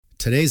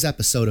Today's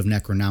episode of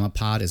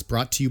Necronomipod is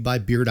brought to you by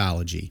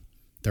Beardology.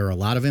 There are a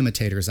lot of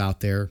imitators out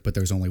there, but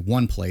there's only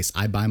one place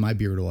I buy my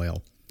beard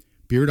oil.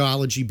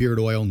 Beardology beard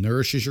oil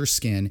nourishes your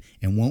skin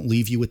and won't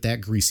leave you with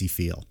that greasy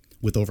feel.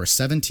 With over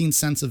 17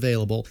 cents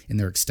available in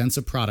their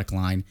extensive product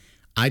line,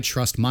 I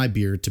trust my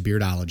beard to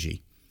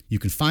Beardology. You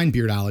can find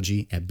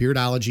Beardology at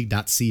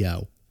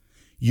beardology.co.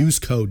 Use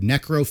code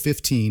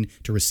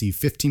NECRO15 to receive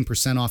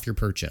 15% off your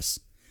purchase.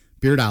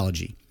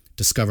 Beardology.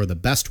 Discover the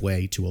best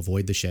way to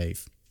avoid the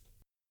shave.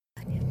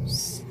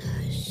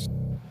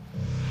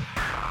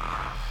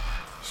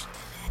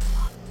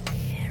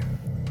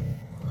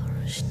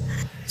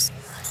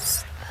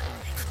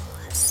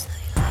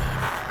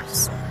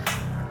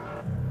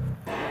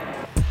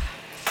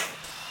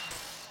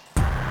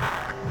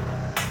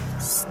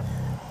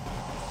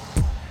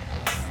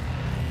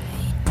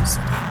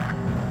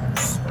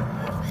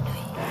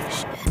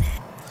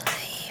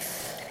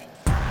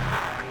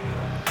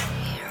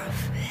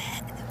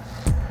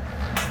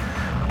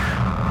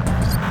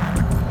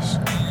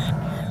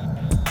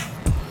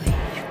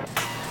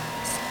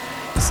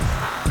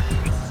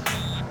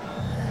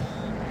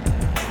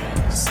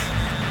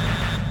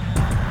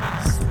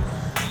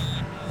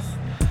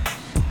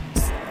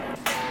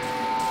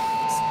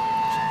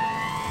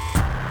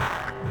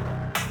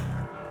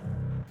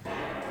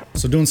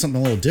 So doing something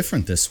a little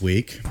different this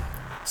week.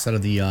 Instead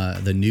of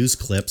the news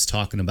clips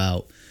talking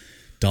about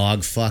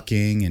dog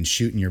fucking and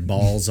shooting your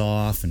balls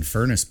off and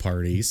furnace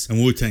parties and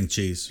Wu-Tang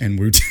cheese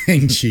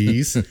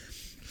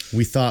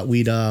we thought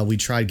we'd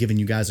try giving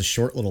you guys a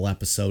short little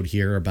episode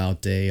here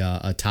about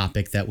a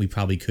topic that we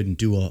probably couldn't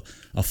do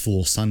a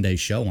full Sunday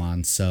show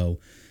on. So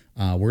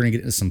we're gonna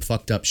get into some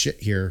fucked up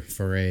shit here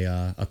for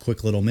a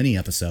quick little mini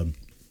episode.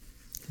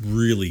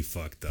 Really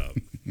fucked up.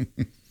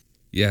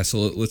 Yeah, so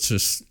let's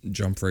just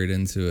jump right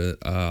into it.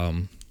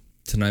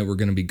 Tonight we're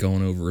going to be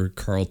going over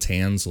Karl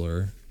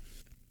Tanzler.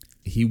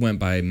 He went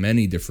by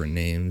many different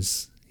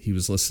names. He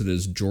was listed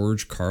as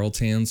George Karl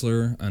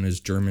Tanzler on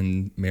his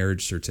German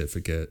marriage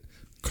certificate,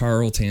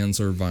 Karl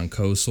Tanzler von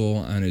Cosel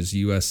on his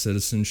U.S.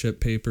 citizenship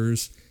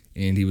papers,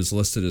 and he was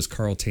listed as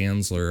Karl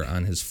Tanzler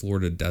on his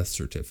Florida death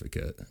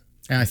certificate.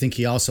 And I think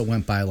he also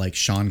went by like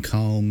Sean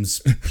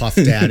Combs, Puff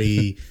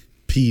Daddy,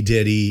 P.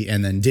 Diddy,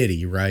 and then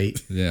Diddy, right?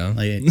 Yeah.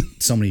 Like,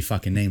 so many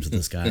fucking names with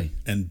this guy.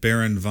 And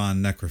Baron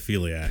von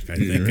Necrophiliac, I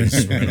think,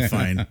 is we're going to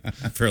find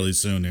fairly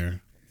soon here.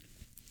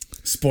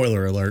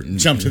 Spoiler alert.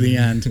 Jump to the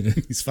end.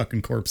 These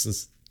fucking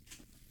corpses.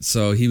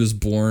 So he was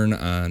born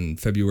on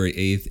February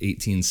 8th,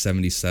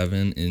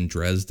 1877 in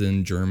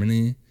Dresden,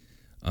 Germany.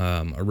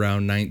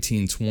 Around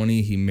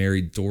 1920, he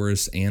married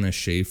Doris Anna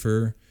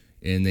Schaefer,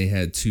 and they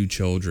had 2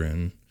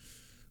 children.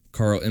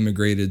 Karl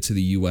immigrated to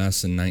the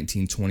U.S. in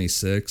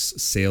 1926,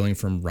 sailing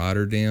from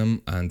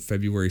Rotterdam on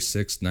February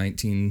 6,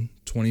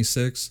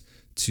 1926,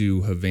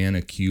 to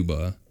Havana,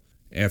 Cuba.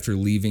 After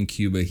leaving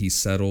Cuba, he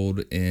settled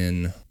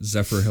in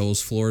Zephyr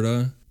Hills,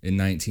 Florida in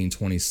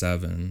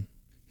 1927.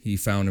 He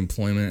found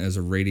employment as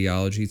a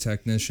radiology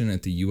technician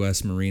at the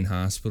U.S. Marine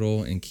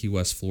Hospital in Key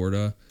West,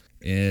 Florida,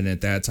 and at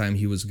that time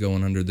he was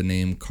going under the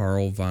name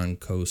Karl von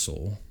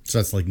Cosel. So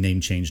that's like name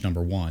change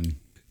number 1.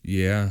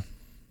 Yeah.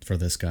 For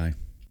this guy.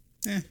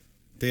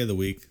 Day of the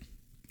week.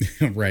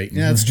 Right.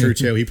 Yeah, that's true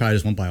too. He probably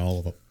just went by all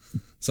of them.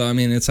 So, I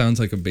mean, it sounds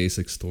like a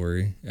basic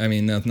story. I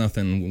mean,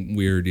 nothing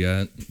weird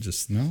yet.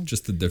 Just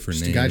the different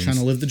names. The guy trying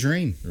to live the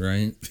dream.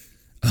 Right.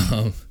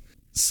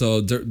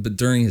 But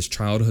during his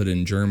childhood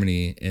in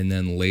Germany and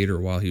then later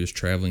while he was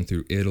traveling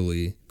through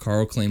Italy,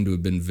 Karl claimed to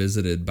have been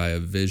visited by a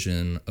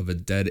vision of a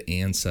dead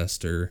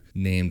ancestor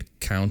named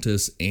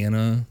Countess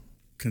Anna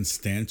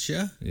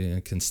Constantia? Yeah,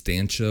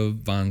 Constantia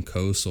von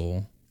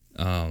Cosel.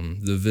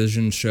 The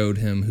vision showed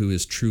him who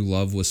his true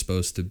love was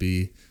supposed to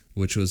be,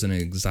 which was an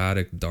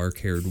exotic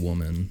dark-haired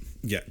woman.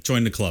 Yeah,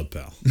 join the club,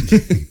 pal.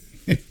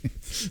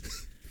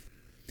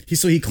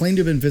 He claimed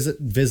to have been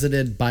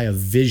visited by a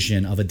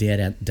vision of a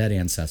dead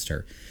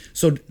ancestor.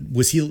 So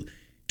was he?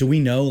 Do we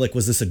know? Like,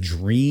 was this a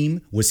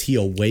dream? Was he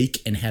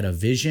awake and had a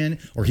vision,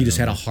 or he just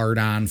had a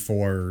hard-on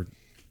for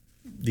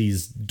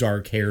these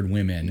dark-haired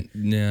women?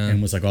 Yeah, and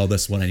was like, "Oh,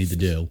 this is what I need to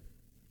do."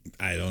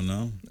 I don't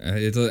know.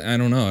 I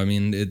don't know. I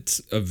mean,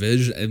 it's a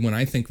vision. When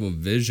I think of a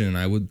vision,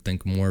 I would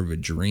think more of a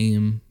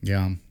dream.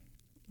 Yeah.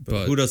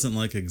 But who doesn't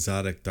like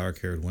exotic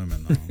dark-haired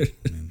women, though?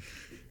 I mean,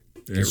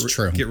 it's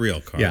true. Get real,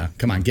 Karl. Yeah,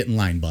 come on, get in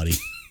line, buddy.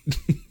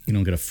 You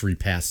don't get a free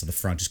pass to the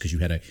front just because you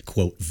had a,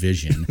 quote,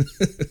 vision.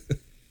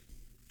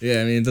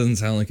 Yeah, I mean, it doesn't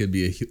sound like it'd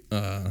be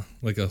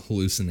like a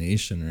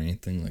hallucination or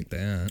anything like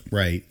that.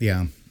 Right,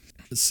 yeah.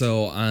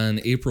 So on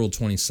April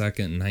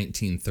 22nd,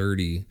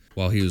 1930,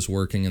 while he was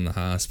working in the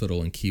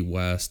hospital in Key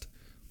West,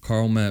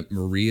 Karl met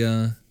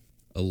Maria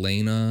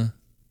Elena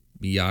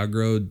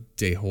Milagro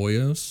de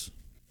Hoyos.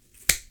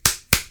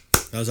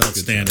 That was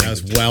outstanding. That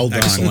was well done.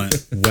 Excellent.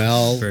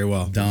 Very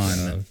well done.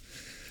 Yeah.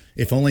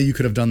 If only you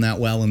could have done that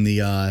well in the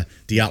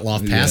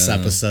Dyatlov Pass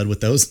episode with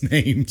those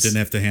names. Didn't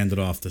have to hand it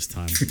off this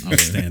time.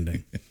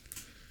 Outstanding.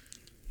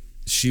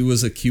 She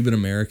was a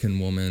Cuban-American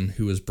woman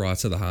who was brought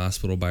to the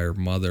hospital by her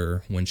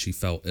mother when she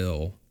fell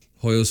ill.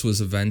 Hoyos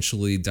was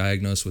eventually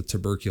diagnosed with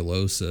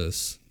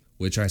tuberculosis,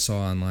 which I saw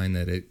online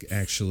that it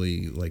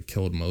actually like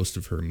killed most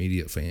of her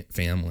immediate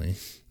family.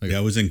 Like, Yeah,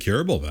 it was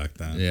incurable back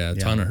then. yeah, a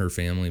ton of her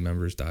family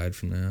members died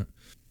from that.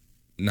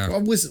 Now, Or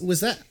was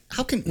that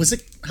how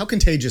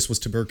contagious was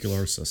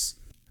tuberculosis?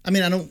 I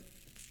mean,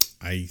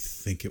 I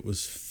think it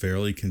was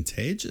fairly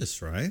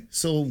contagious, right?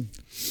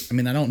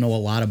 I don't know a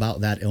lot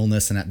about that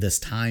illness and at this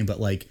time, but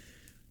like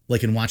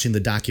in watching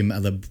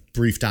the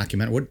brief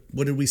documentary,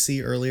 what did we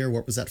see earlier?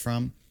 What was that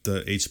from?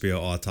 The HBO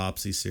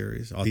Autopsy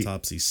series,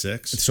 Autopsy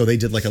 6. So they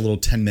did like a little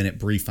 10-minute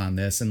brief on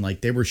this, and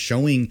like they were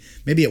showing,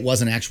 maybe it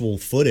wasn't actual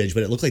footage,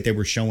 but it looked like they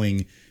were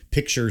showing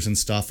pictures and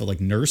stuff of like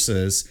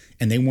nurses,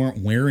 and they weren't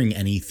wearing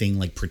anything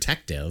like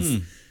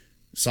protective.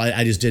 So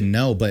I just didn't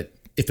know. But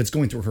if it's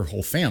going through her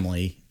whole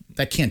family,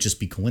 that can't just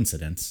be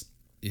coincidence.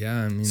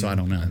 yeah, I mean, So I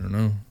don't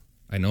know.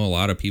 I know a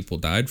lot of people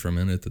died from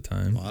it at the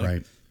time.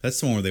 Right. That's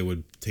the one where they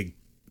would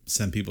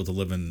send people to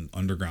live in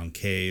underground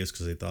caves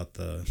because they thought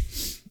the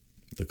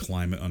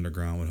climate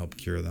underground would help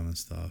cure them and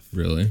stuff.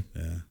 Really?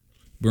 Yeah.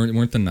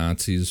 Weren't the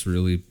Nazis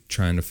really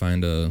trying to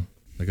find a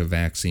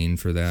vaccine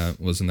for that?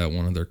 Wasn't that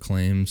one of their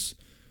claims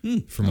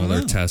from all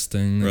their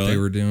testing that Really? they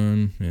were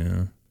doing?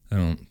 Yeah. I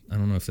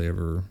don't know if they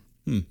ever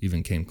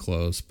even came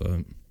close, but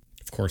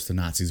Of course, the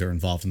Nazis are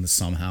involved in this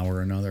somehow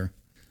or another.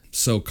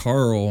 so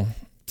Carl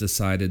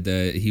decided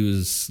that he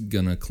was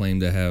going to claim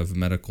to have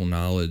medical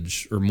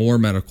knowledge or more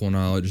medical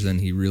knowledge than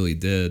he really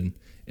did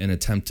and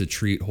attempt to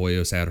treat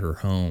Hoyos at her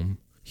home.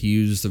 He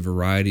used a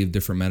variety of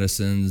different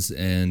medicines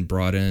and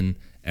brought in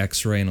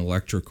X-ray and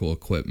electrical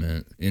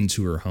equipment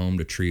into her home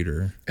to treat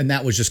her. And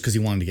that was just because he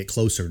wanted to get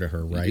closer to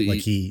her, right?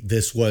 Like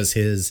this was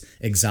his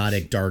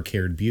exotic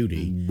dark-haired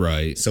beauty.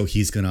 Right. So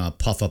he's going to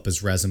puff up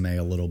his resume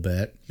a little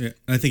bit. Yeah.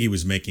 And I think he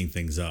was making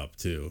things up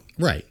too.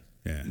 Right.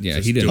 Yeah. Yeah,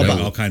 Just he didn't doing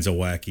know. all kinds of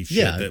wacky shit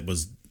Yeah. that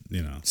was,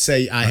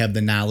 Say, I have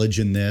the knowledge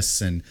in this,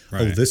 and,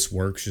 Right. this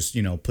works. Just,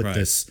 put Right.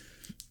 this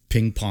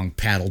ping pong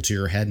paddle to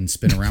your head and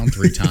spin around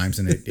 3 times,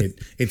 and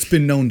it's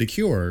been known to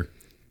cure.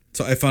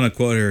 So I found a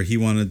quote here. He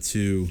wanted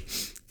to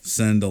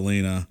send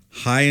Elena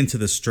high into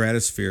the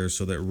stratosphere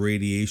so that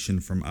radiation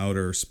from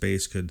outer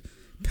space could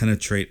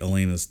penetrate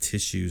Elena's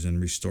tissues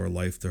and restore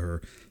life to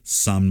her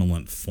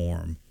somnolent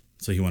form.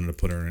 So he wanted to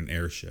put her in an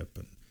airship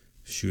and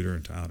shoot her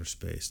into outer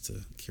space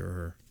to cure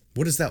her.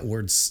 What is that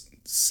word?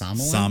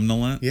 Somnolent?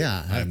 Somnolent?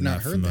 Yeah, I've I'm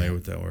not heard familiar that.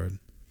 with that word.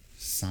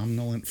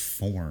 Somnolent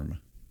form.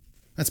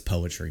 That's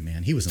poetry,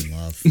 man. He was in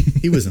love.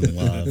 He was in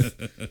love.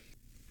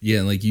 Yeah,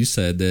 and like you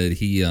said that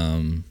he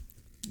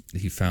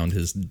found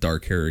his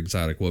dark-haired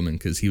exotic woman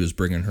because he was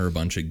bringing her a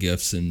bunch of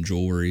gifts and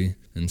jewelry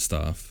and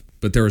stuff.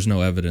 But there was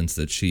no evidence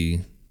that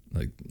she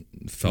like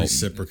felt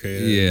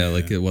Reciprocated. Yeah,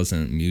 like it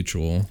wasn't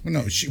mutual. Well,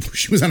 no, she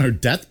was on her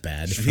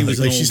deathbed. He was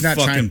like an she's old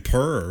not fucking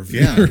trying. perv.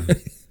 Yeah,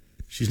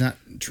 she's not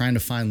trying to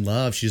find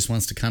love. She just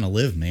wants to kind of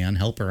live, man.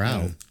 Help her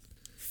out.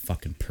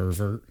 Fucking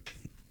pervert.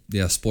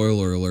 Yeah,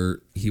 spoiler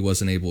alert, he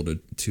wasn't able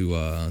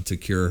to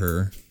cure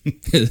her.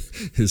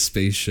 His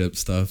spaceship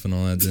stuff and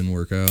all that didn't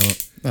work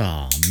out.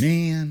 Oh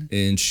man.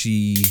 And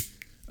she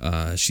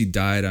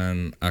died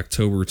on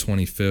October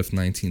 25th,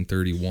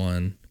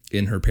 1931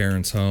 in her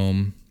parents'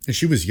 home. And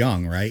she was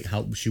young, right?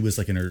 How she was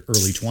like in her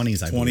early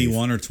 20s, I believe.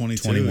 21 or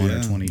 22. 21 yeah.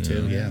 or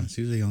 22, yeah.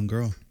 She was a young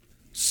girl.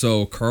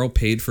 So Carl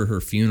paid for her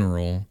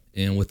funeral,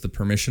 and with the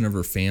permission of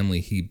her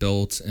family, he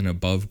built an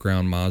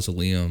above-ground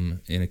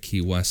mausoleum in a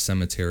Key West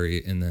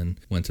cemetery and then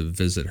went to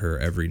visit her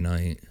every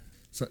night.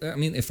 So, I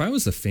mean, if I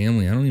was the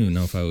family, I don't even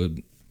know if I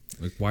would...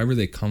 Like, why were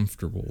they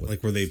comfortable with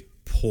Like, were they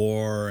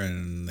poor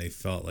and they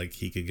felt like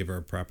he could give her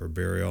a proper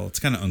burial? It's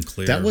kind of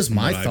unclear. That was from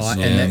my what I've thought,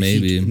 seen. and that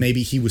maybe.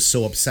 maybe he was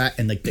so upset,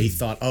 and like they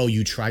thought, oh,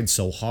 you tried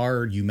so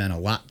hard, you meant a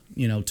lot,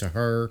 to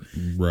her,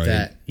 Right.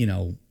 that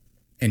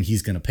and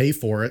he's gonna pay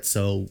for it.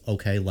 So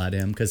okay, let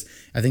him, because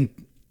I think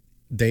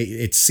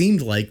it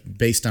seemed like,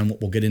 based on what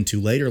we'll get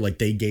into later, like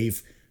they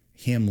gave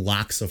him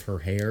locks of her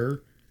hair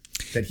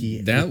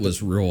That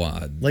was real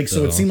odd. like, so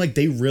it though. seemed like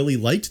they really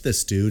liked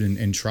this dude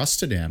and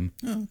trusted him.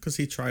 Oh, because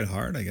he tried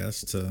hard, I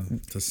guess,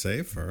 to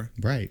save her.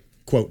 Right.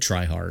 Quote,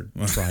 tried hard.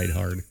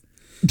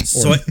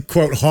 So Or,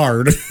 quote,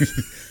 hard.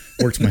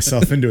 Worked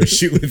myself into a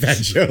shoot with that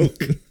joke.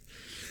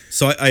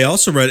 So I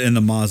also read in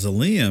the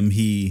mausoleum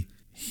he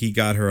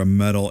got her a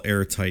metal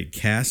airtight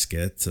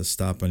casket to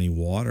stop any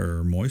water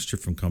or moisture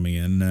from coming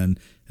in, and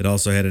it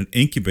also had an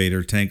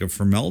incubator tank of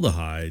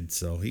formaldehyde.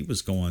 So he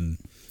was going.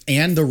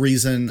 And the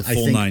reason I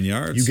full think 9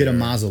 yards you get a there.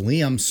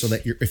 mausoleum so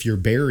that if you're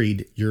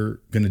buried, you're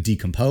going to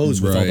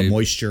decompose with all the Right.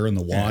 moisture and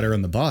the water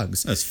and the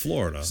bugs. That's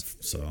Florida,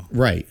 so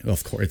Right.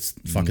 Of course.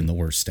 It's fucking the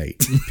worst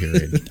state,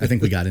 period. I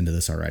think we got into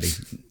this already.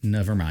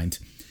 Never mind.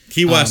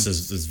 Key West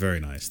is very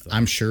nice though.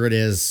 I'm sure it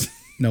is.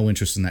 No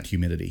interest in that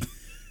humidity.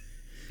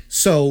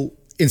 So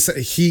instead,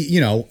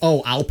 he,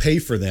 I'll pay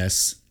for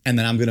this, and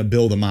then I'm going to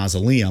build a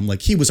mausoleum.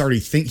 Like, he was already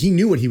he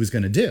knew what he was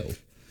going to do.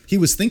 He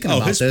was thinking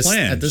about his this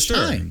plan, at this sure.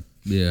 time.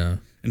 Yeah.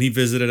 And he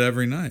visited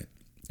every night.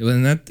 Well,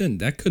 and that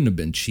couldn't have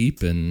been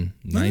cheap in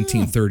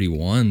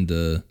 1931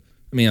 to...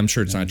 I mean, I'm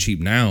sure it's not cheap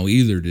now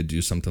either to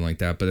do something like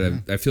that, but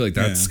I feel like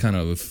that's kind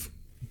of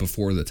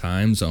before the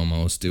times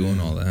almost doing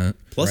all that.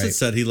 Plus, Right. it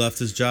said he left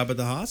his job at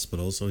the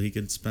hospital so he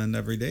could spend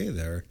every day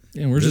there.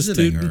 Yeah, where's this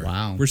visiting dude? her.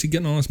 Wow. Where's he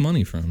getting all this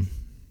money from?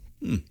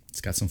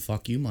 It's got some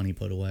fuck you money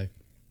put away.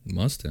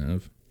 Must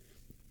have.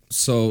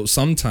 So,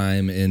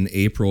 sometime in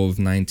April of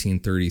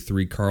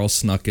 1933, Carl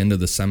snuck into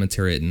the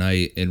cemetery at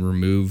night and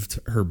removed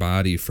her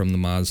body from the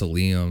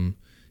mausoleum.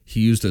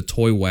 He used a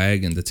toy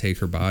wagon to take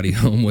her body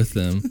home with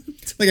him.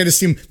 Like I just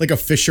see him like a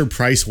Fisher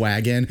Price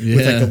wagon with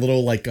like Yeah. a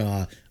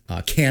little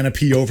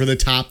canopy over the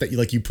top that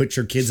you put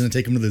your kids in and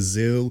take them to the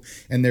zoo,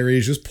 and there he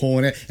is just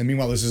pulling it. And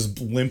meanwhile, there's this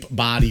limp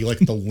body, like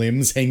the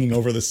limbs hanging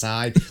over the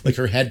side, like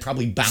her head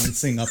probably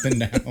bouncing up and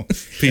down.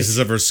 Pieces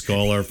of her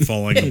skull are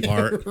falling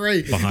apart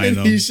Right behind and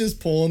them. he's just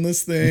pulling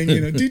this thing,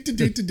 do do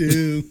do do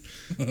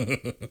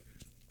do.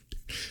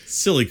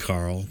 Silly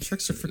Carl.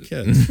 Tricks are for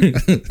kids.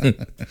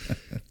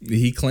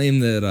 He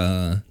claimed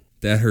that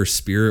her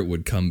spirit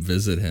would come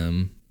visit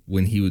him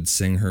when he would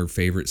sing her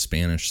favorite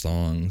Spanish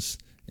songs,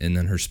 and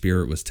then her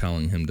spirit was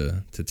telling him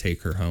to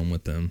take her home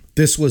with him.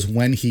 This was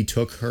when he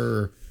took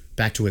her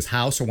back to his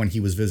house, or when he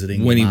was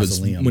visiting When the he was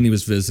mausoleum. when he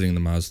was visiting the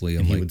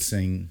mausoleum, he like would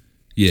sing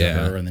Yeah. to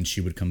her, and then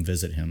she would come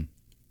visit him.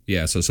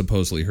 yeah. So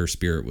supposedly her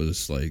spirit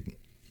was like,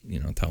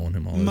 telling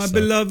him all this My stuff.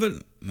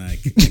 beloved.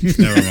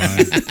 Never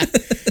mind.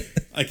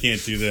 I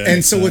can't do that.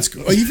 And so what's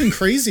even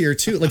crazier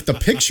too, like the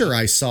picture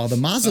I saw, the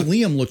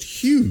mausoleum looked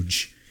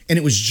huge, and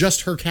it was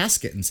just her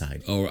casket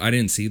inside. Oh, I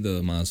didn't see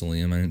the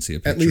mausoleum. I didn't see a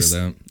picture least-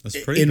 of that.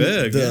 That's pretty In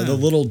big. the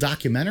little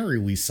documentary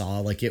we saw,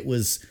 like it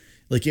was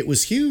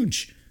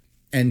huge,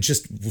 and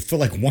just for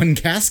like one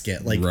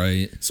casket, like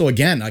Right. So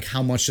again, like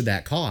how much did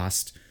that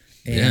cost?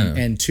 And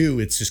Yeah. and two,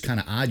 it's just kind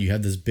of odd. You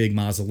have this big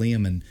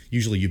mausoleum, and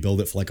usually you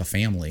build it for like a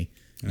family.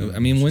 I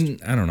mean,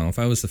 I don't know, if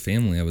I was the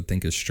family, I would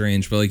think it's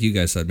strange. But like you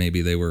guys said,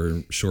 maybe they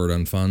were short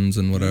on funds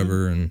and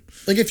whatever. And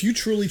Like if you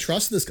truly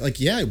trust this, like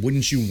yeah,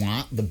 wouldn't you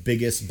want the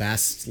biggest,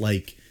 best,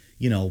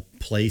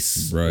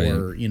 place Right.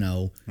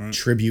 or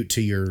tribute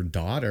to your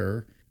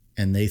daughter?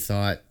 And they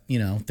thought,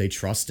 they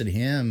trusted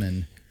him,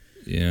 and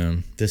yeah,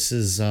 this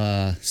is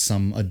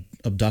some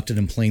abducted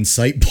in plain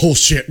sight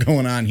bullshit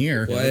going on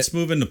here. Let's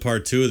move into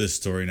part 2 of this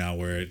story now,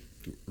 where it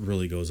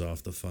really goes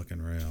off the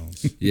fucking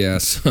rails. yeah.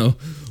 So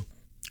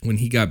when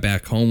he got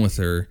back home with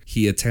her,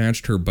 he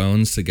attached her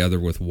bones together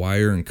with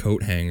wire and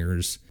coat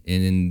hangers,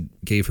 and then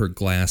gave her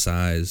glass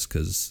eyes,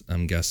 because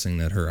I'm guessing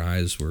that her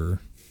eyes were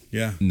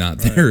Yeah. not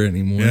there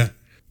anymore. Yeah.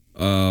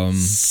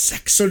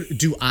 So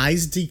do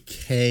eyes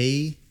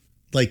decay?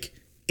 Like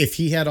if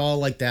he had all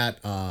like that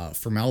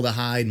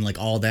formaldehyde and like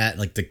all that,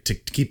 like to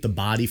keep the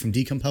body from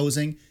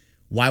decomposing,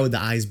 why would the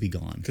eyes be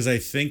gone? Because I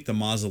think the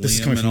mausoleum This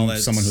is coming and all from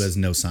that. someone who has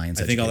no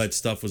science. I think all education. that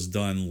stuff was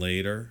done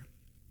later.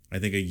 I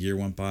think a year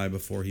went by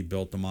before he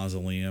built the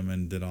mausoleum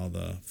and did all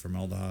the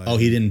formaldehyde. Oh,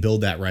 he didn't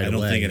build that right I away.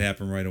 don't think it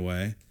happened right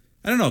away.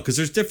 I don't know, because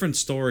there's different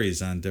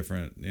stories on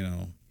different,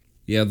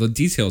 Yeah, the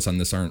details on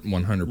this aren't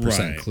 100%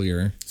 Right.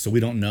 clear. So we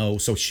don't know.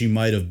 So she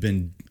might have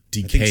been I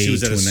think decayed she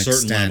was to at a an certain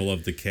extent, level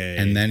of decay.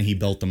 and then he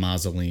built the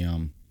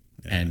mausoleum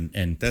and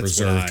That's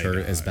preserved what I her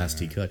got, as best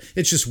he could.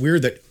 It's just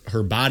weird that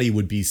her body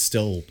would be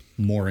still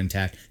more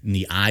intact, and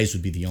the eyes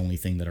would be the only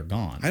thing that are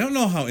gone. I don't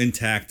know how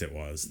intact it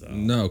was, though.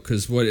 No,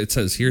 because what it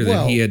says here,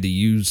 Well- that he had to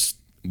use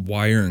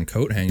wire and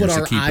coat hangers But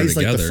to are keep her eyes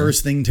together. like the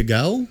first thing to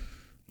go?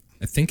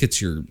 I think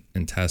it's your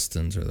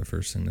intestines are the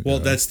first thing to Well,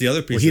 go. that's the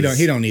other piece. Well,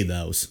 he don't need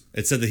those.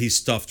 It said that he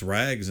stuffed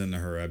rags into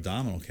her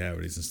abdominal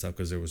cavities and stuff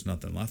because there was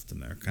nothing left in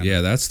there. Kinda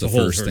Yeah, that's the to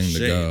hold first her thing to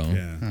shape, go.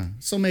 Yeah.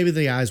 So maybe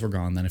the eyes were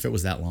gone then, if it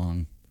was that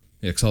long.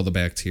 Yeah, 'cause all the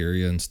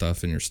bacteria and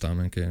stuff in your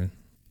stomach. Yeah.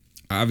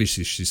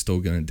 Obviously, she's still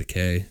going to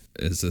decay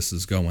as this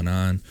is going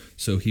on.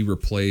 So he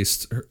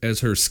replaced, as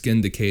her skin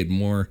decayed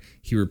more,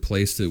 he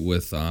replaced it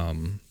with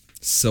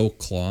silk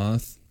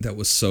cloth that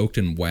was soaked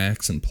in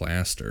wax and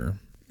plaster.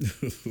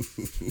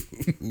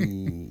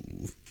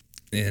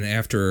 And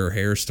after her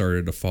hair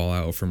started to fall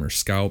out from her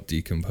scalp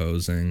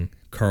decomposing,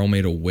 Carl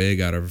made a wig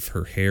out of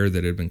her hair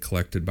that had been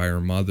collected by her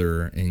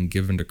mother and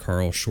given to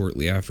Carl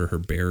shortly after her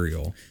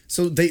burial.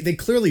 So they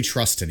clearly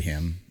trusted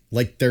him.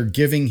 Like they're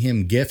giving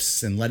him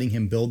gifts and letting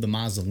him build the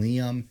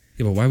mausoleum.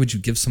 Yeah, but why would you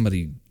give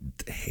somebody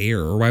hair,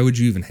 or why would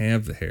you even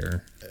have the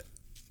hair?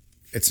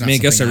 It's I not. mean,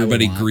 I guess something would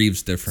everybody want. grieves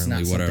It's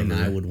differently, not whatever. something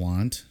I would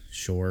want.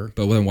 Sure.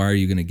 But then why are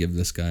you going to give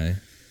this guy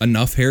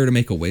enough hair to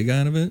make a wig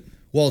out of it?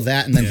 Well,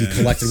 that and then he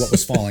collected what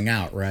was falling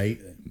out, right?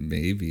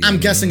 Maybe. I'm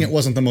guessing it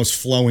wasn't the most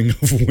flowing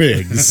of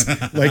wigs.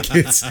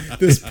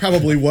 This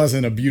probably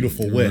wasn't a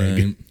beautiful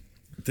wig.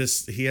 Right.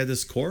 He had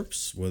this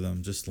corpse with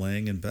him just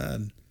laying in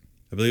bed.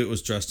 I believe it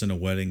was dressed in a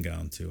wedding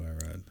gown too.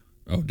 I read.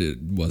 Oh,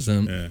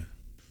 wasn't? Yeah,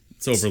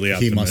 it's overly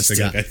He must optimistic.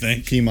 have I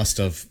think. he must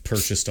have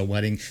purchased a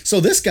wedding. So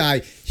this guy,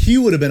 he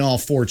would have been all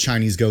for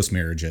Chinese ghost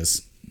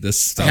marriages.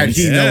 This Had sounds.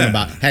 he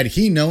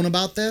known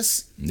about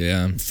this,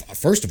 Yeah.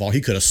 first of all, he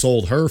could have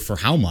sold her for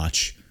how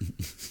much?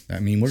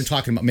 I mean, we're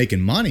talking about making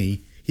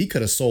money. He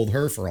could have sold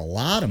her for a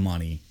lot of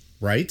money,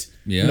 right?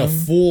 Yeah.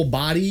 Full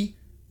body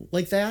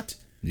like that.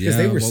 Because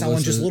they Yeah, were what selling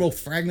was just it? little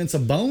fragments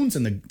of bones.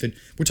 And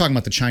we're talking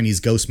about the Chinese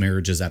ghost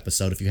marriages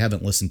episode. If you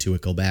haven't listened to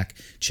it, go back,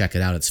 check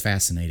it out. It's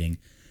fascinating.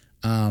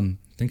 I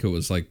think it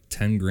was like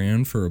 10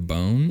 grand for a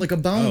bone. Like a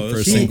bone. Oh, for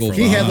a he, single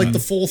he had like bone. the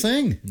full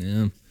thing.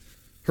 yeah.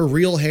 Her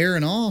real hair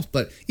and all.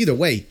 But either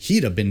way,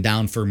 he'd have been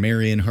down for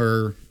marrying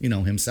her,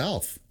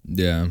 himself.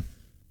 Yeah.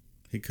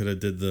 He could have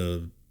did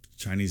the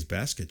Chinese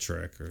basket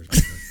trick or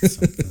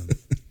something.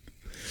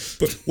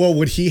 But well,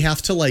 would he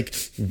have to like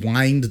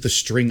wind the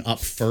string up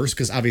first?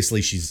 Because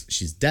obviously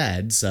she's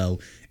dead, so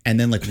and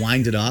then like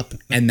wind it up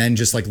and then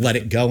just like let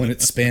it go and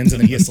it spins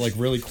and then he has to like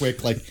really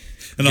quick like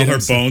And all her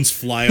bones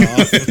fly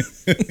off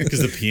because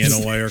the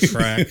piano wire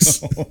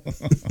cracks.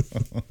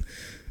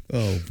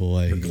 oh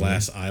boy. Her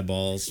glass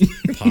eyeballs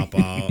pop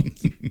out.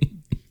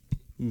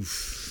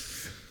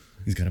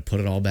 He's got to put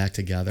it all back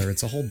together.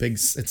 It's a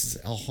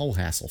whole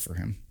hassle for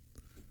him.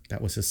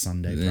 That was his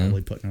Sunday,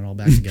 probably putting it all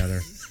back together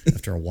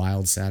after a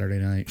wild Saturday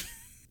night.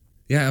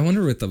 Yeah, I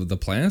wonder with the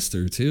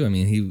plaster too. I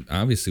mean, he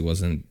obviously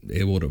wasn't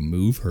able to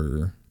move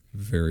her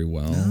very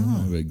well.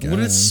 I would What did it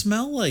guess.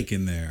 smell like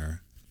in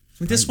there?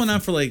 I mean, this went on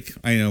for like,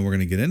 I know we're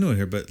going to get into it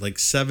here, but like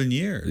 7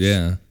 years.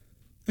 Yeah.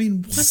 I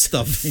mean, what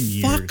the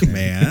years, fuck,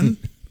 man?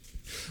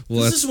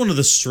 Well, This is one of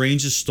the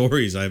strangest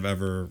stories I've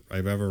ever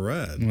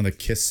read. You know the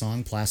Kiss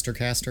song, Plaster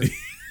Caster?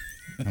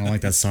 I don't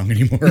like that song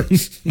anymore.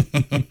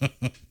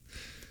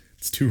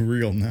 It's too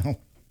real now.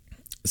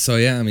 so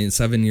yeah, I mean,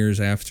 7 years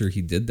after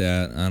he did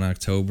that,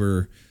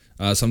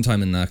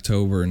 sometime in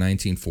October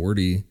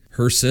 1940,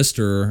 her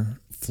sister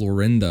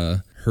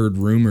Florinda heard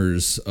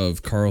rumors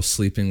of Carl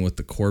sleeping with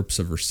the corpse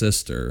of her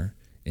sister,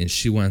 and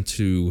she went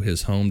to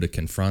his home to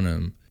confront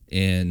him.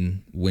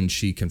 And when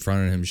she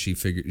confronted him,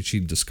 she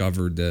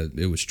discovered that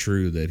it was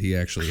true that he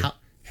actually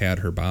had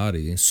her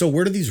body. So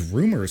where do these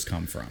rumors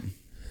come from?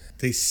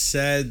 They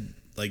said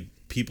like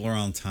people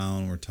around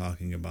town were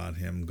talking about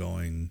him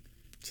going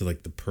to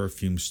like the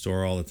perfume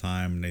store all the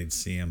time, and they'd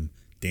see him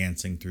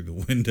dancing through the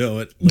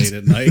window late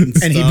at night. And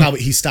stuff.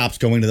 he stopped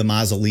going to the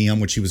mausoleum,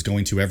 which he was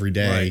going to every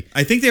day. Right.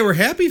 I think they were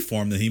happy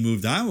for him that he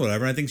moved on,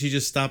 whatever. I think she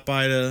just stopped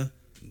by to,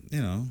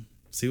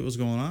 see what was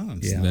going on.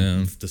 Yeah.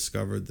 Yeah.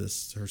 Discovered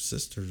her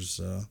sister's,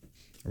 or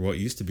what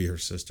used to be her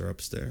sister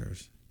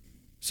upstairs.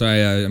 So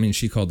I mean,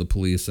 she called the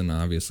police, and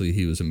obviously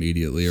he was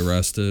immediately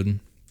arrested.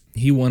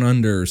 He went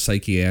under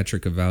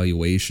psychiatric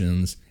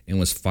evaluations and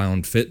was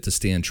found fit to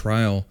stand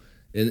trial.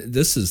 And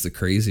this is the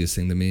craziest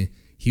thing to me.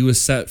 He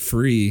was set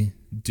free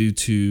due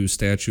to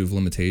statute of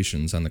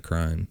limitations on the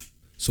crime.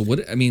 So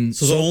what? I mean,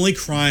 So the only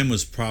crime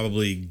was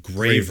probably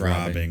grave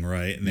robbing,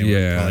 right? And they were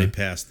Yeah. probably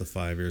past the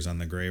 5 years on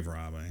the grave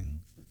robbing.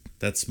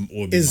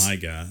 Would be my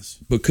guess.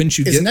 but couldn't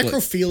you Is get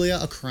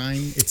necrophilia a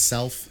crime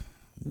itself?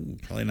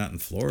 Probably not in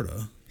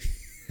Florida.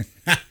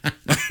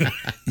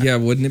 yeah,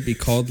 wouldn't it be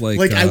called like?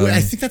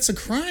 I think that's a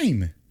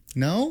crime.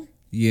 No?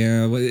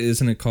 Yeah,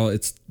 isn't it called?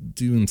 It's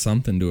doing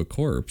something to a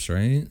corpse,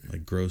 right?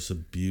 Like gross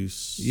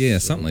abuse. Yeah,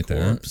 of something a like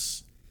that.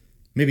 corpse.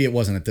 Maybe it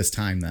wasn't at this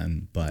time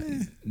then, but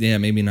Yeah,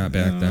 maybe not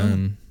back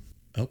then.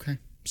 okay.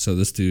 So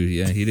this dude,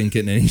 yeah, he didn't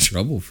get in any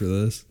trouble for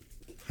this.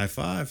 High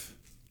five.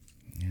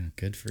 Yeah,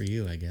 good for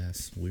you, I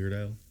guess.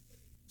 Weirdo.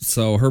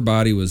 So her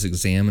body was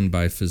examined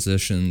by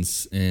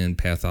physicians and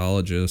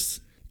pathologists,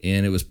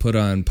 and it was put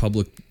on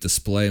public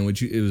display.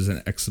 And it was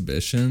an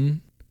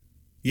exhibition.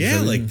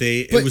 Yeah, like But-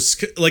 it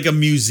was like a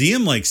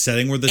museum like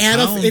setting where the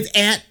town It's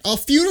at a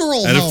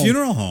funeral home. At a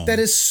funeral home. That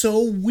is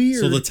so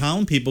weird. So the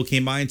town people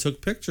came by and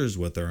took pictures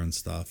with her and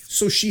stuff.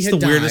 So she It's had the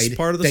died. weirdest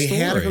part of the they story.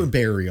 had her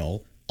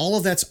burial. All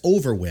of that's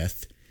over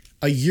with.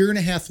 A year and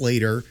a half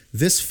later,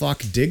 this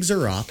fuck digs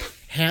her up,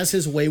 has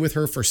his way with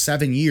her for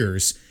 7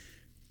 years.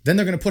 Then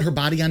they're going to put her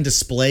body on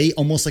display,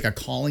 almost like a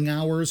calling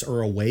hours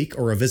or a wake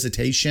or a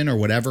visitation or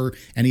whatever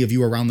any of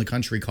you around the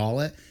country call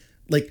it.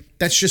 Like,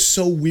 that's just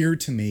so weird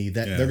to me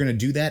that Yeah. they're going to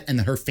do that and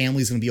that her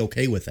family's going to be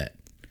okay with it.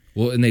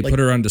 Well, and they put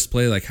her on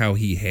display like how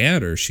he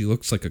had her. She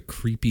looks like a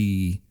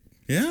creepy,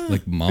 Yeah.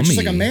 like mummy. It's just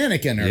like a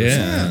mannequin or Yeah.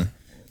 something.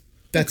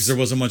 Because That's there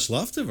wasn't much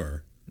left of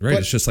her. Right,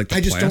 but it's just like the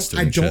I just plaster don't.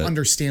 I and don't shit.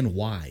 understand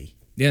why.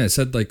 Yeah, it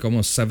said like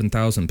almost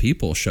 7,000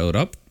 people showed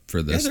up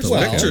for this. There's to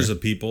look at pictures her.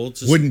 of people.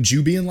 Just, Wouldn't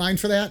you be in line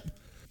for that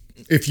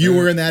if you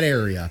were in that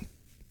area?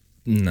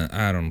 No,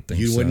 I don't think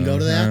You so. wouldn't go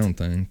to that? I don't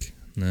think.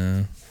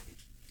 No.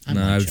 I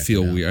No, might I would check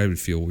feel it out. weird. I would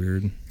feel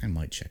weird. I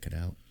might check it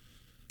out.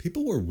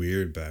 people were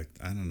weird back.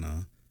 I don't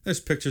know. There's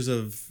pictures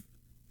of,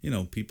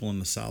 people in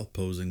the South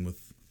posing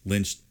with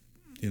lynched,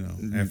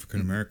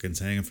 African Americans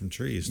hanging from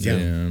trees. Too.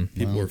 Yeah.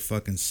 People were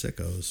fucking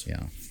sickos.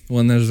 Yeah. Well,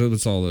 and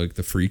it's all like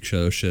the freak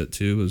show shit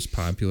too was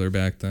popular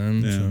back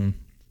then. Yeah. So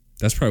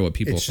that's probably what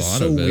people It's just thought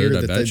so of it. weird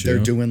I that bet they're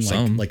you. doing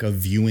Some. like a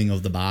viewing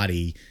of the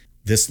body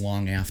this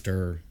long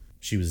after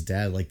she was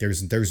dead. Like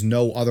there's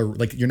no other,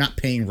 like, you're not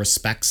paying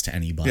respects to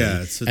anybody.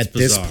 Yeah, it's At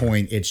bizarre. this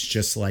point, it's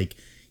just like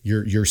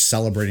you're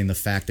celebrating the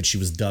fact that she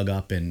was dug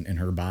up and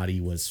her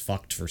body was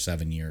fucked for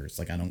 7 years.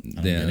 Like I don't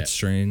yeah, get it's it.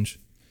 strange.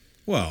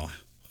 Well,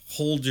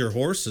 hold your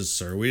horses,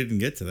 sir. We didn't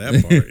get to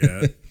that part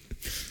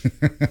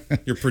yet.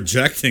 You're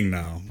projecting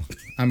now.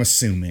 I'm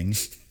assuming.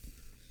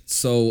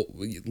 So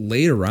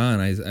later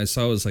on, I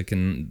saw it was like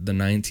in the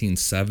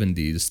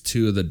 1970s,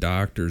 two of the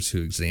doctors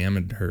who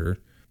examined her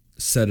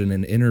said in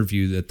an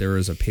interview that there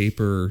was a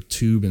paper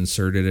tube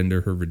inserted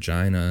into her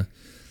vagina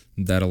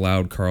that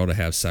allowed Carl to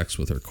have sex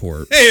with her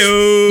corpse.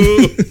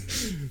 Hey-o!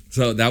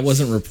 So that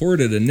wasn't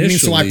reported I initially. mean,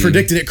 so I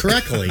predicted it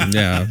correctly.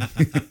 Yeah.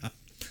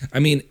 I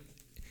mean,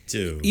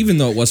 Dude. even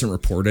though it wasn't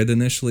reported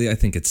initially, I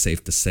think it's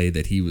safe to say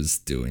that he was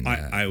doing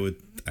that. I would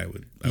I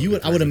agree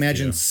would with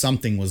imagine you.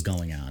 something was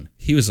going on.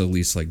 He was at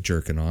least like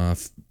jerking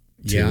off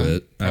to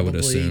it, I would probably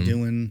assume.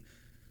 doing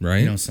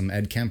Right? some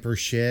Ed Kemper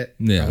shit.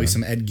 Yeah. Probably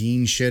some Ed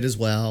Gein shit as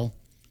well.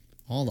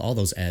 All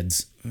those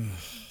Eds.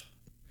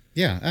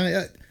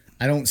 Yeah,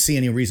 I don't see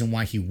any reason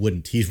why he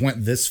wouldn't. He's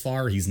went this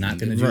far. He's not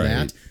going to do Right.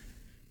 that.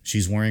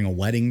 She's wearing a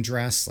wedding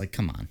dress. Like,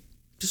 come on.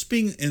 Just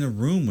being in a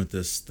room with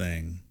this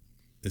thing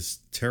is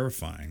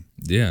terrifying.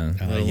 Yeah.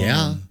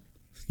 Yeah.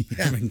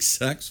 Having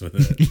sex with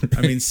it.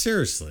 I mean,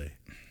 seriously.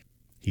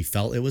 He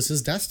felt it was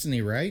his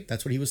destiny, right?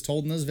 That's what he was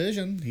told in his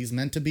vision. He's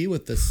meant to be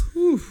with this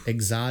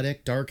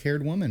exotic,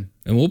 dark-haired woman.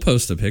 And we'll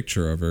post a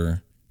picture of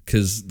her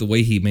because the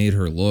way he made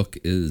her look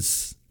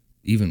is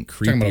even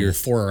Talking about a creepier.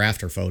 before or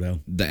after photo.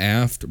 The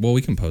after, well,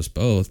 we can post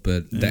both,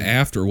 but the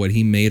after, what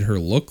he made her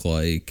look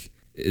like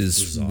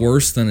is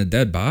worse than a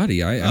dead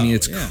body. I mean,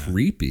 it's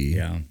creepy.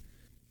 Yeah.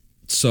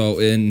 So,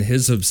 in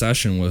his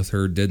obsession with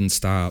her didn't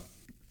stop.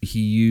 He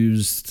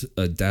used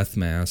a death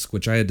mask,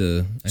 which I had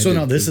to. So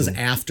now this is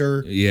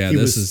after. Yeah,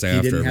 this is He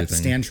after didn't have to everything.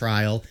 stand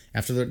trial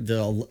after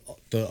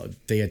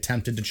they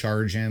attempted to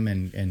charge him,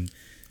 and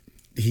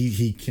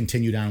he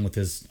continued on with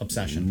his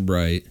obsession.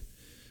 Right.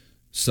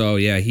 So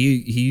yeah, he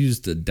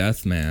used a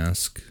death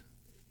mask,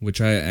 which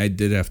I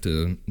did have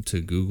to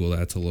Google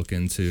that to look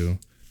into.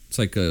 It's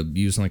like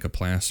using like a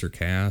plaster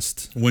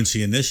cast. When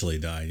she initially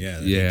died,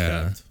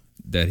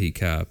 That he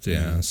kept.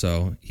 Yeah.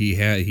 So he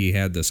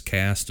had this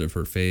cast of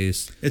her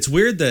face. It's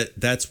weird that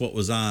that's what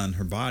was on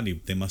her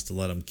body. They must have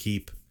let him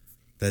keep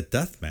that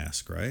death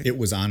mask, right? It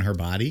was on her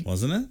body.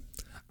 Wasn't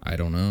it? I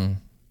don't know.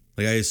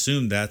 Like, I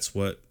assume that's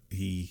what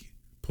he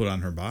put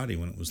on her body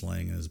when it was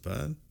laying in his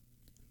bed.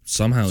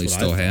 Somehow he That's what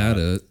still I had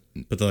thought.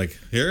 it. But they're like,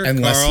 here,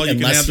 Unless Carl, you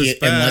can have this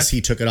back. unless he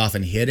took it off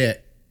and hid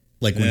it,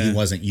 like when he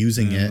wasn't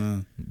using it.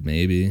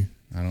 Maybe.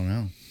 I don't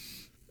know.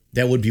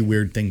 That would be a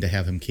weird thing to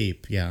have him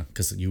keep. Yeah,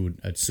 because you would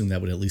assume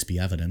that would at least be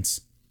evidence.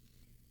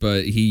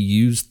 But he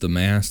used the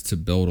mask to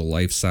build a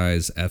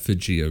life-size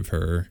effigy of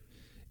her.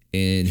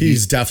 And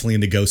He's definitely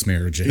into ghost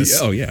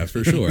marriages. oh yeah,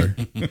 for sure.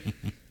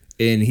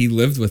 And he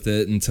lived with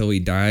it until he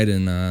died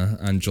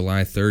on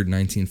July 3rd,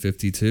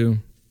 1952.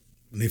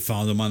 And they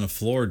found him on the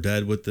floor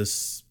dead with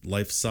this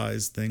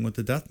life-size thing with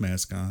the death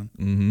mask on.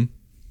 Mm-hmm.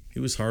 He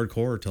was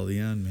hardcore till the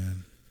end,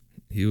 man.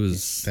 He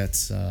was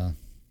That's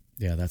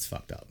that's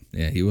fucked up.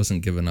 yeah, he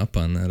wasn't giving up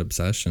on that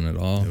obsession at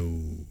all.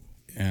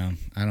 Yeah,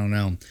 I don't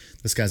know.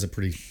 This guy's a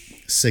pretty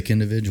sick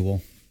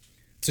individual.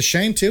 It's a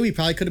shame too. He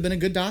probably could have been a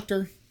good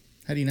doctor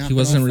had he not. He been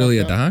wasn't all really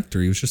a fucked up.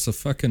 doctor. He was just a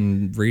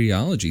fucking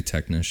radiology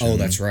technician. Oh,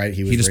 that's right.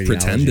 He was He just radiology.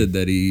 pretended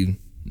that he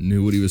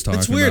knew what he was talking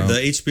It's weird. about.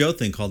 The HBO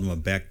thing called him a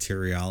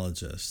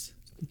bacteriologist.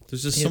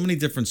 There's just so many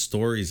different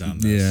stories on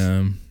this.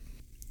 Yeah.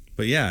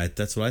 But yeah,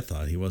 that's what I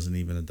thought. He wasn't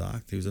even a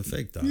doctor. He was a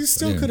fake doctor. You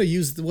still Yeah. could have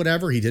used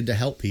whatever he did to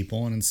help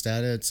people, and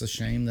instead, it's a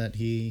shame that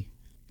he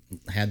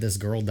had this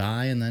girl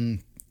die, and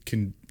then I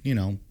don't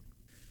know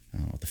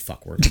what the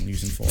fuck word I'm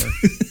using for.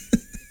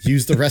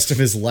 Use the rest of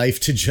his life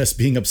to just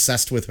being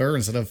obsessed with her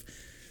instead of,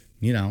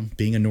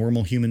 being a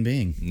normal human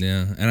being.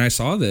 Yeah. And I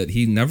saw that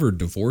he never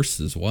divorced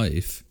his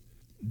wife.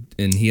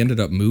 And he ended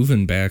up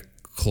moving back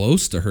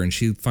close to her, and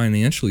she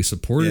financially Yeah,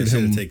 supported she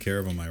had him. to take care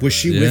of him. Was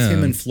she with Yeah.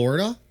 him in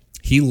Florida?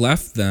 He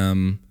left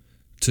them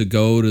to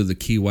go to the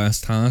Key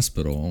West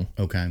hospital.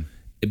 Okay.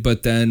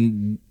 But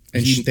then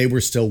And they were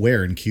still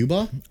where? In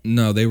Cuba?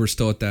 no, they were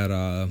still at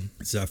that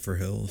Zephyr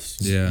Hills?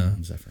 yeah.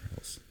 Zephyr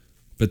Hills.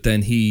 But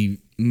then he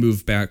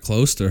moved back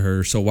close to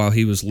her. So while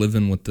he was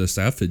living with this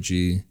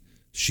effigy,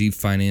 she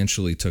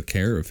financially took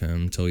care of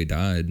him till he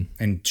died.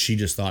 And she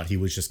just thought he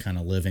was just kind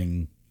of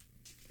living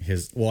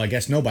I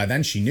guess no, by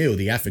then she knew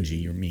the effigy,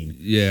 you mean.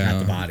 Yeah. Not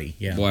the body.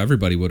 Yeah. Well,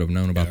 everybody would have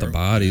known about the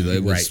body.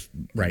 It was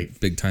Right.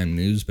 big time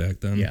news back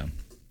then. Yeah.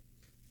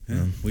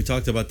 Yeah. We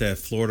talked about that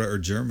Florida or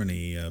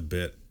Germany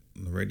bit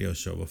on the radio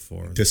show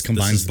before. This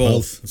combines is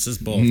both. This is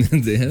both.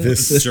 Yeah.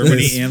 This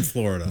Germany this and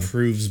Florida.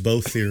 proves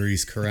both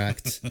theories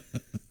correct.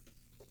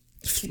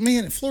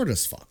 Man,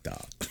 Florida's fucked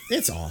up.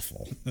 It's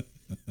awful.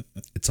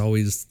 It's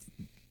always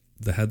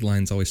the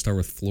headlines always start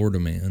with Florida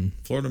man.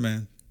 Florida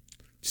man.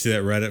 See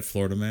that Reddit,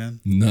 Florida man?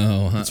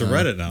 No, It's a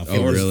Reddit now.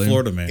 Oh, really?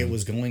 Florida man. It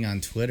was going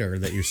on Twitter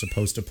that you're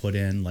supposed to put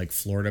in like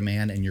Florida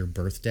man and your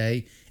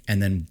birthday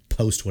and then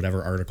post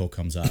whatever article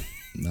comes up.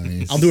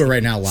 Nice. I'll do it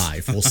right now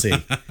live. We'll see.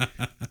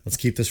 Let's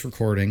keep this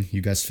recording.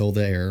 You guys fill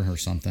the air or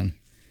something.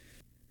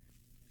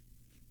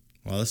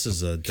 Well, this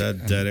is a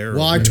dead air.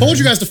 Well, I told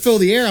you guys to fill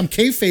the air. I'm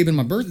kayfabing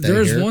my birthday.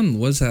 There's here. one.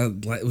 Was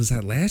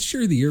that last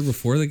year or the year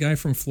before? The guy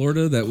from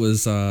Florida that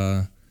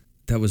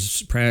that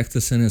was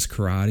practicing his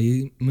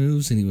karate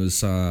moves, and he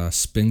was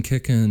spin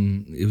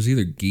kicking. It was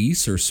either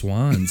geese or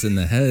swans in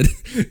the head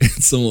in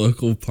some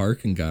local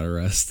park and got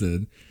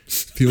arrested.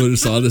 People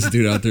just saw this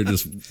dude out there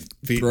just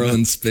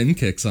throwing spin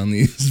kicks on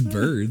these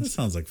birds.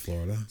 Sounds like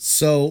Florida.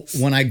 So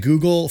when I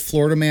Google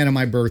Florida Man and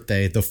my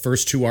birthday, the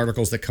first 2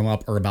 articles that come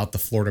up are about the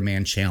Florida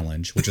Man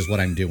Challenge, which is what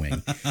I'm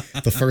doing.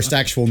 The first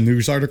actual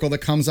news article that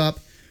comes up,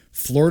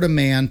 Florida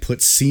Man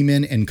puts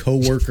semen in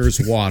coworkers'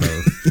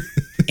 water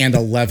and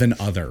 11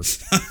 other.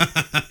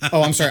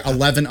 Oh, I'm sorry,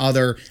 11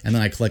 other, and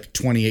then I click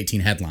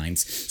 2018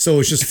 headlines. So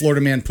it's just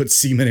Florida Man puts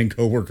semen in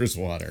coworkers'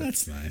 water.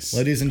 That's nice.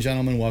 Ladies and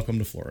gentlemen, welcome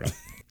to Florida.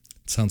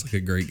 Sounds like a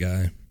great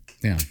guy.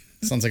 Yeah,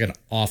 sounds like an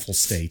awful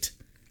state.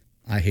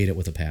 I hate it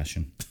with a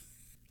passion.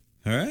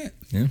 All right.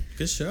 Yeah.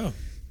 Good show.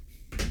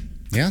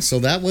 Yeah, so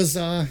that was,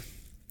 I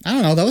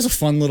don't know, that was a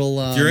fun little...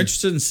 If you're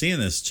interested in seeing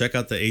this, check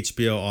out the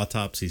HBO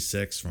Autopsy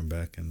 6 from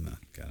back in,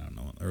 I don't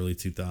know, early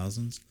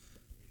 2000s.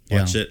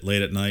 Watch it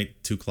late at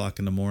night, 2 o'clock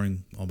in the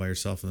morning, all by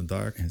yourself in the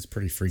dark. It's a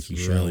pretty freaky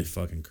It's show. really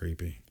fucking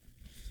creepy.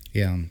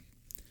 Yeah.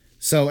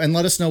 So, and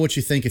let us know what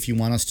you think if you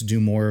want us to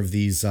do more of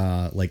these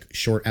like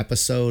short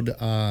episode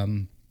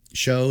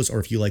shows, or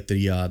if you like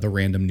the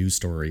random news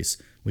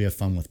stories. We have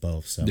fun with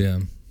both. So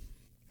Yeah.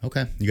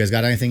 Okay. You guys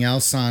got anything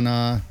else on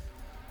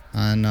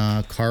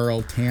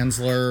Carl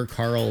Tanzler,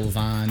 Carl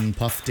von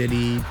Puff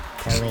Diddy,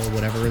 Carl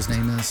whatever his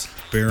name is?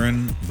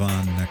 Baron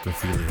von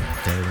Necrophilia.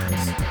 There it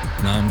is.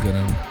 No, I'm good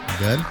on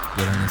Good?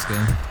 this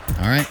guy.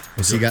 All right.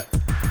 We'll see you guys.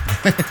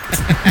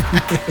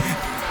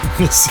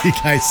 We'll see you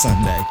guys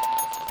Sunday.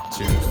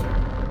 Cheers.